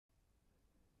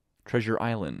Treasure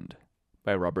Island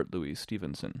by Robert Louis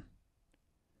Stevenson.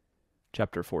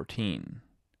 Chapter 14.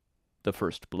 The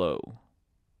First Blow.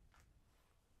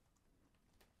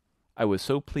 I was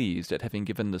so pleased at having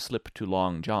given the slip to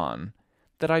Long John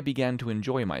that I began to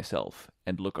enjoy myself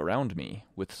and look around me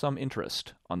with some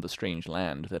interest on the strange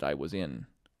land that I was in.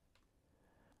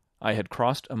 I had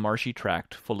crossed a marshy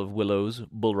tract full of willows,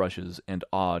 bulrushes, and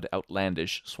odd,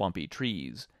 outlandish, swampy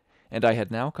trees, and I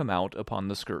had now come out upon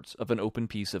the skirts of an open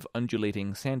piece of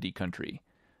undulating sandy country,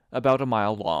 about a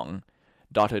mile long,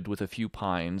 dotted with a few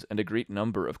pines and a great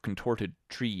number of contorted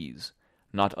trees,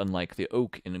 not unlike the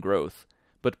oak in growth,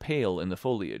 but pale in the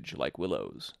foliage like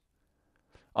willows.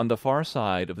 On the far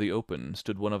side of the open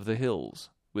stood one of the hills,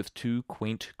 with two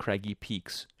quaint craggy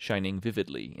peaks shining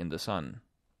vividly in the sun.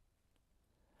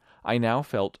 I now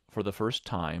felt for the first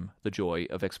time the joy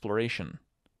of exploration.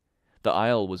 The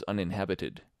isle was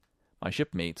uninhabited. My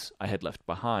shipmates I had left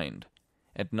behind,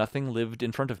 and nothing lived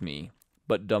in front of me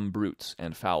but dumb brutes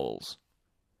and fowls.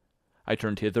 I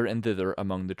turned hither and thither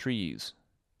among the trees.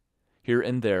 Here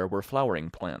and there were flowering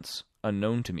plants,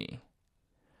 unknown to me.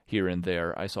 Here and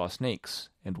there I saw snakes,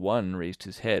 and one raised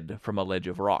his head from a ledge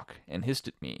of rock and hissed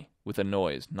at me with a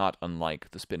noise not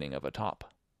unlike the spinning of a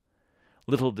top.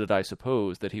 Little did I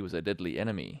suppose that he was a deadly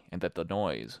enemy, and that the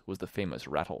noise was the famous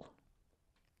rattle.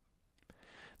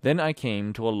 Then I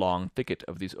came to a long thicket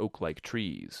of these oak-like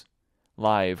trees,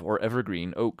 live or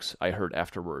evergreen oaks I heard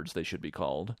afterwards they should be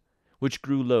called, which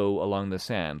grew low along the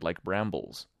sand like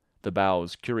brambles, the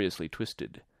boughs curiously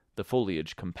twisted, the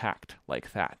foliage compact like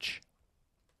thatch.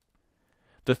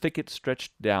 The thicket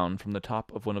stretched down from the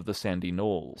top of one of the sandy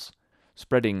knolls,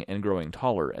 spreading and growing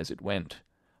taller as it went,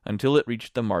 until it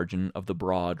reached the margin of the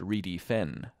broad, reedy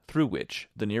fen, through which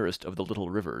the nearest of the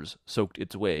little rivers soaked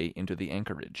its way into the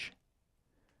anchorage.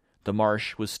 The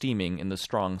marsh was steaming in the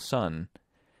strong sun,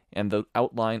 and the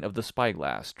outline of the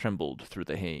spyglass trembled through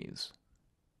the haze.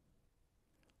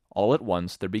 All at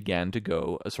once there began to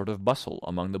go a sort of bustle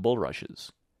among the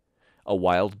bulrushes. A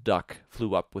wild duck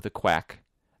flew up with a quack,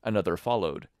 another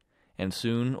followed, and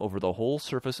soon over the whole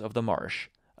surface of the marsh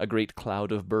a great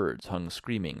cloud of birds hung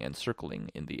screaming and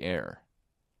circling in the air.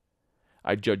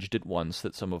 I judged at once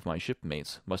that some of my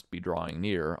shipmates must be drawing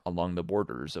near along the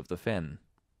borders of the fen.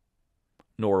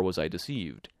 Nor was I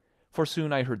deceived, for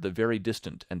soon I heard the very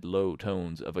distant and low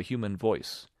tones of a human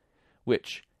voice,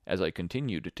 which, as I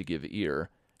continued to give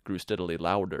ear, grew steadily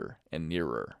louder and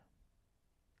nearer.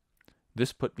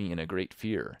 This put me in a great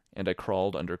fear, and I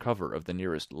crawled under cover of the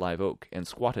nearest live oak and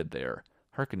squatted there,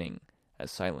 hearkening,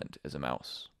 as silent as a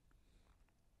mouse.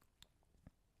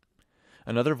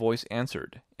 Another voice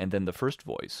answered, and then the first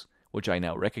voice, which I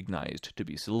now recognized to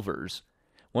be Silver's,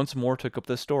 once more took up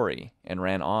the story, and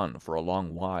ran on for a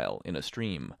long while in a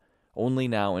stream, only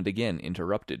now and again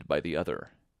interrupted by the other.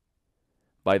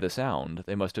 By the sound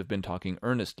they must have been talking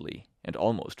earnestly and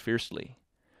almost fiercely,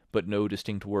 but no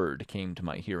distinct word came to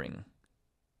my hearing.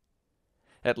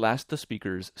 At last the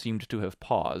speakers seemed to have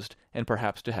paused, and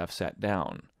perhaps to have sat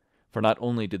down, for not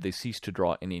only did they cease to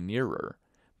draw any nearer,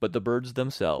 but the birds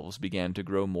themselves began to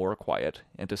grow more quiet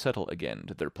and to settle again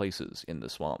to their places in the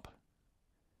swamp.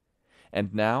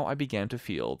 And now I began to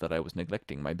feel that I was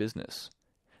neglecting my business,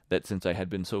 that since I had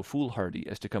been so foolhardy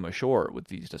as to come ashore with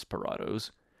these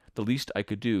desperadoes, the least I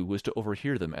could do was to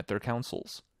overhear them at their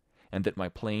councils, and that my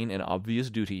plain and obvious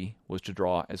duty was to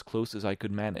draw as close as I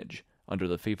could manage under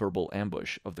the favourable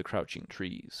ambush of the crouching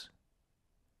trees.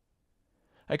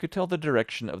 I could tell the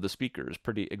direction of the speakers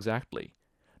pretty exactly,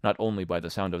 not only by the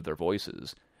sound of their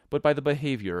voices, but by the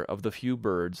behaviour of the few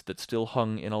birds that still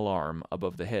hung in alarm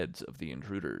above the heads of the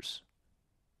intruders.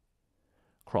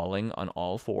 Crawling on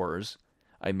all fours,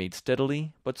 I made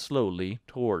steadily but slowly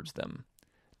towards them,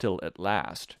 till at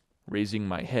last, raising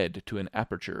my head to an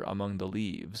aperture among the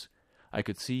leaves, I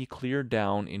could see clear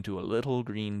down into a little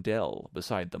green dell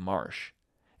beside the marsh,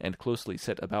 and closely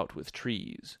set about with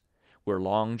trees, where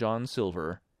Long John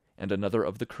Silver and another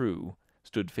of the crew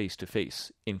stood face to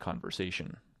face in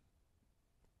conversation.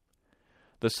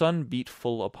 The sun beat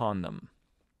full upon them.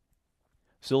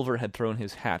 Silver had thrown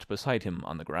his hat beside him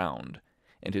on the ground,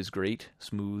 and his great,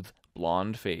 smooth,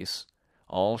 blond face,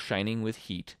 all shining with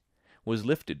heat, was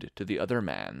lifted to the other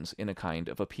man's in a kind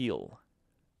of appeal.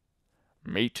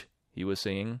 "Mate," he was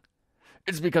saying,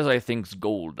 "it's because I thinks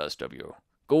gold dust of you.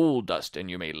 Gold dust,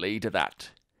 and you may lay to that.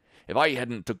 If I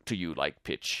hadn't took to you like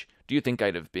pitch, do you think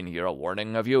I'd have been here a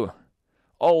warning of you?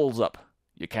 All's up.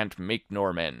 You can't make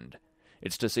nor mend.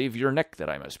 It's to save your neck that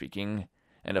I'm a-speaking,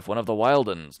 and if one of the wild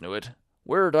uns knew it,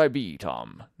 where'd I be,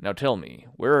 Tom? Now tell me,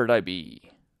 where'd I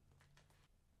be?"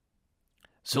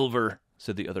 "Silver,"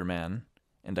 said the other man,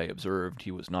 and I observed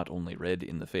he was not only red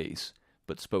in the face,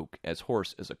 but spoke as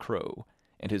hoarse as a crow,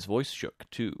 and his voice shook,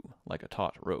 too, like a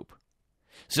taut rope.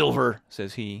 "Silver,"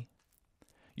 says he,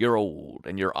 "you're old,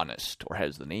 and you're honest, or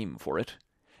has the name for it,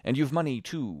 and you've money,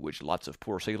 too, which lots of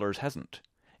poor sailors hasn't,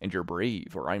 and you're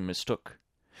brave, or I'm mistook.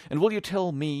 And will you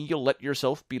tell me you'll let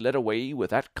yourself be led away with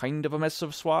that kind of a mess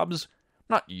of swabs?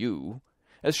 Not you.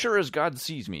 As sure as God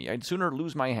sees me, I'd sooner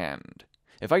lose my hand.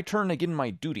 If I turn agin my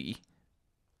duty—"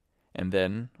 And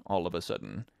then, all of a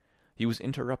sudden, he was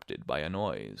interrupted by a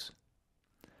noise.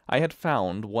 I had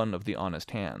found one of the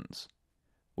honest hands.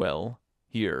 Well,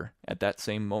 here, at that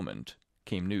same moment,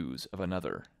 came news of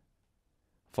another.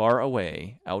 Far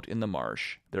away, out in the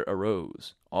marsh, there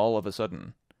arose, all of a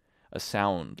sudden, a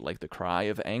sound like the cry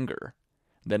of anger,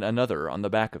 then another on the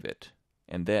back of it,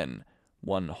 and then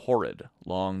one horrid,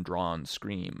 long-drawn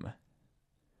scream.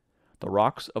 The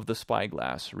rocks of the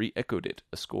spyglass re-echoed it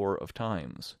a score of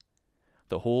times.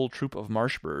 The whole troop of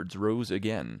marsh birds rose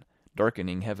again,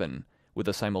 darkening heaven, with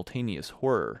a simultaneous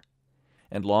horror,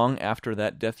 and long after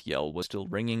that death yell was still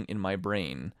ringing in my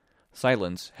brain,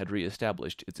 silence had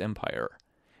re-established its empire,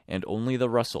 and only the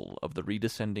rustle of the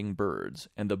redescending birds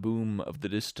and the boom of the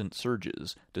distant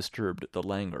surges disturbed the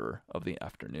languor of the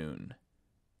afternoon.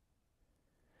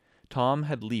 Tom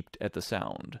had leaped at the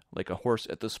sound, like a horse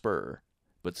at the spur,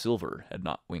 but Silver had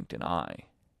not winked an eye.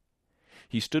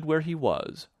 He stood where he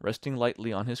was, resting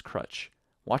lightly on his crutch,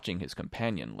 watching his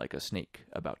companion like a snake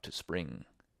about to spring.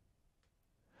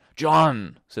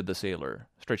 "John!" said the sailor,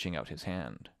 stretching out his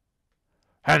hand.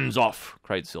 "Hands off!"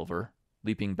 cried Silver,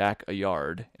 leaping back a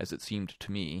yard, as it seemed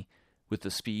to me, with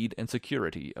the speed and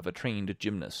security of a trained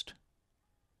gymnast.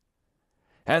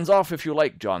 "Hands off if you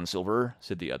like, John Silver,"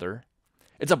 said the other.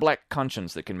 "It's a black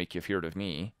conscience that can make you feared of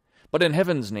me. But in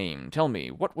heaven's name, tell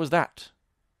me, what was that?"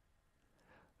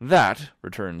 "That,"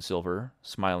 returned Silver,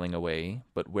 smiling away,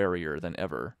 but warier than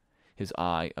ever, his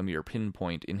eye a mere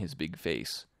pin-point in his big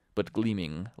face, but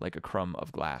gleaming like a crumb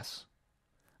of glass.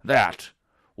 "That!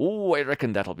 Oh, I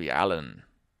reckon that'll be Allen."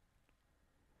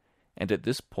 And at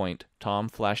this point Tom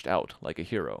flashed out like a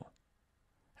hero.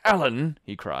 "Allen!"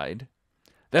 he cried.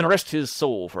 "Then rest his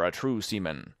soul for a true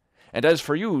seaman. And as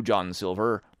for you, John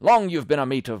Silver, long you've been a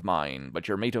mate of mine, but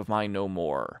you're mate of mine no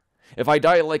more. If I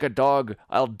die like a dog,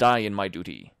 I'll die in my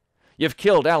duty. You've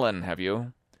killed Allen, have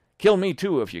you? Kill me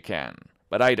too if you can,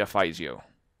 but I defies you."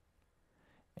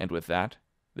 And with that,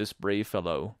 this brave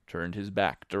fellow turned his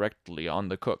back directly on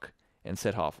the cook and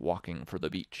set off walking for the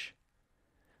beach.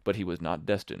 But he was not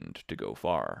destined to go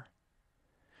far.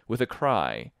 With a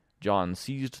cry, John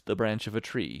seized the branch of a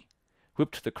tree,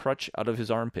 whipped the crutch out of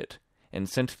his armpit, and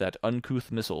sent that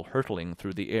uncouth missile hurtling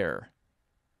through the air.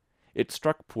 It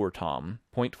struck poor Tom,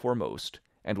 point foremost,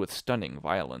 and with stunning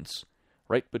violence,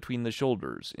 right between the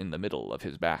shoulders in the middle of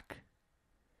his back.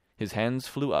 His hands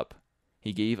flew up,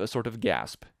 he gave a sort of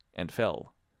gasp, and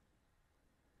fell.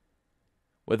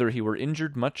 Whether he were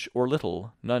injured much or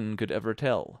little, none could ever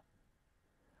tell.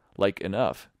 Like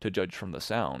enough, to judge from the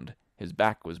sound, his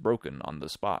back was broken on the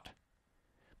spot.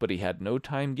 But he had no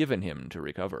time given him to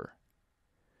recover.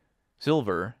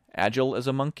 Silver, agile as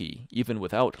a monkey, even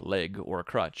without leg or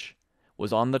crutch,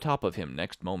 was on the top of him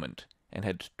next moment, and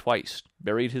had twice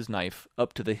buried his knife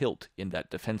up to the hilt in that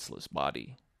defenseless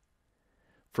body.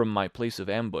 From my place of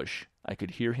ambush, I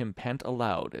could hear him pant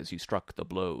aloud as he struck the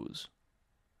blows.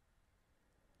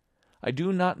 I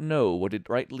do not know what it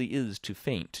rightly is to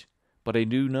faint, but I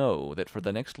do know that for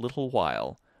the next little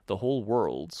while the whole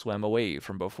world swam away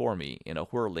from before me in a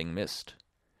whirling mist.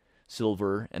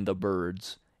 Silver and the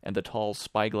birds, and the tall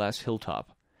spyglass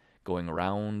hilltop, going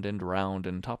round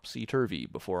and topsy-turvy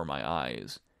before my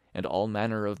eyes, and all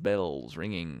manner of bells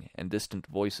ringing and distant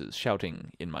voices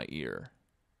shouting in my ear.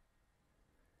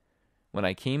 When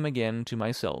I came again to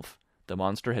myself, the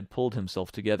monster had pulled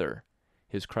himself together,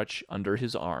 his crutch under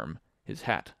his arm, his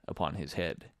hat upon his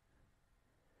head.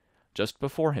 Just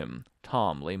before him,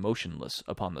 Tom lay motionless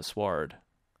upon the sward,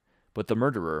 but the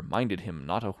murderer minded him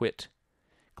not a whit,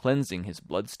 cleansing his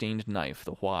blood-stained knife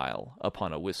the while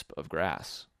upon a wisp of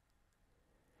grass.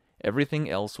 Everything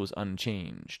else was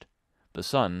unchanged, the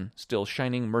sun still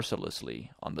shining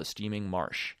mercilessly on the steaming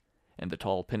marsh and the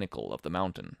tall pinnacle of the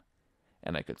mountain,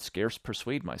 and I could scarce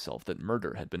persuade myself that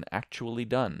murder had been actually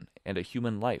done and a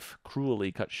human life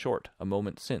cruelly cut short a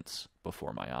moment since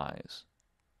before my eyes.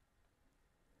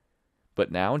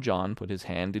 But now John put his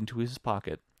hand into his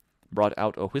pocket, brought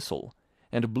out a whistle,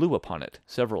 and blew upon it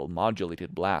several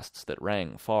modulated blasts that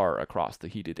rang far across the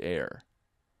heated air.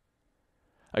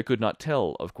 I could not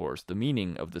tell, of course, the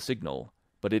meaning of the signal,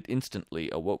 but it instantly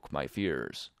awoke my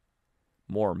fears.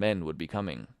 More men would be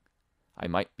coming. I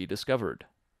might be discovered.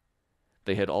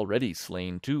 They had already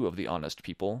slain 2 of the honest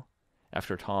people.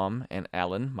 After Tom and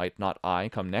Allen, might not I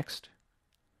come next?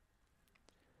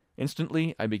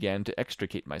 Instantly I began to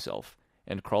extricate myself,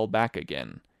 and crawl back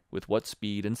again, with what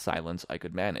speed and silence I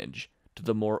could manage, to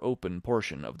the more open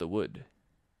portion of the wood.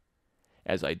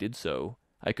 As I did so,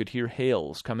 I could hear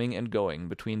hails coming and going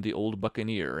between the old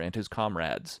buccaneer and his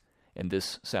comrades, and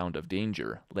this sound of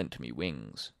danger lent me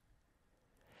wings.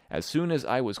 As soon as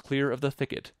I was clear of the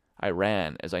thicket, I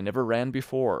ran as I never ran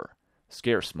before,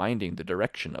 scarce minding the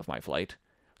direction of my flight,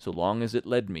 so long as it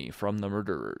led me from the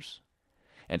murderers.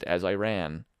 And as I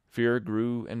ran, fear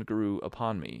grew and grew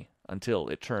upon me, until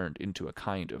it turned into a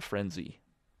kind of frenzy.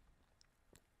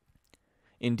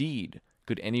 Indeed,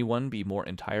 could any one be more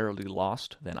entirely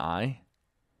lost than I?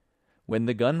 When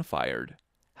the gun fired,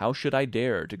 how should I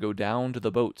dare to go down to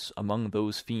the boats among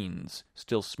those fiends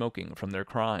still smoking from their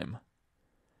crime?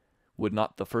 Would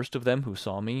not the first of them who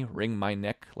saw me wring my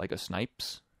neck like a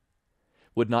snipe's?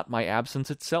 Would not my absence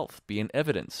itself be an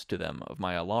evidence to them of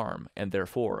my alarm, and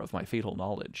therefore of my fatal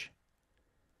knowledge?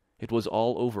 It was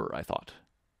all over, I thought.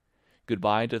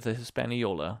 Good-bye to the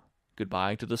Hispaniola,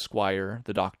 good-bye to the squire,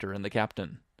 the doctor, and the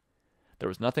captain. There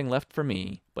was nothing left for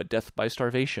me but death by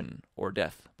starvation, or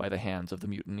death by the hands of the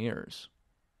mutineers.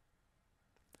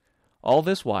 All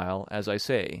this while, as I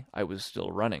say, I was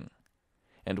still running,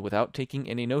 and without taking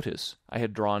any notice, I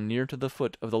had drawn near to the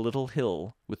foot of the little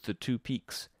hill with the 2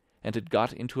 peaks, and had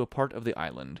got into a part of the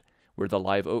island where the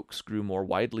live oaks grew more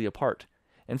widely apart,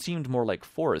 and seemed more like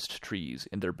forest trees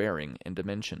in their bearing and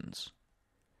dimensions.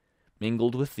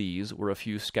 Mingled with these were a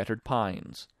few scattered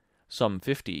pines, some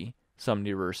 50, some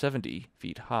nearer 70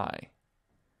 feet high.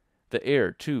 The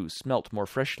air, too, smelt more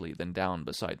freshly than down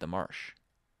beside the marsh.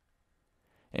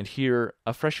 And here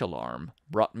a fresh alarm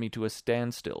brought me to a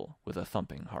standstill with a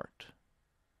thumping heart.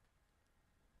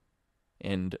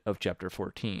 End of chapter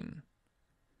 14.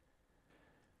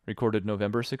 Recorded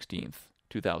November 16th,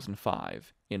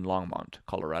 2005, in Longmont,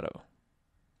 Colorado.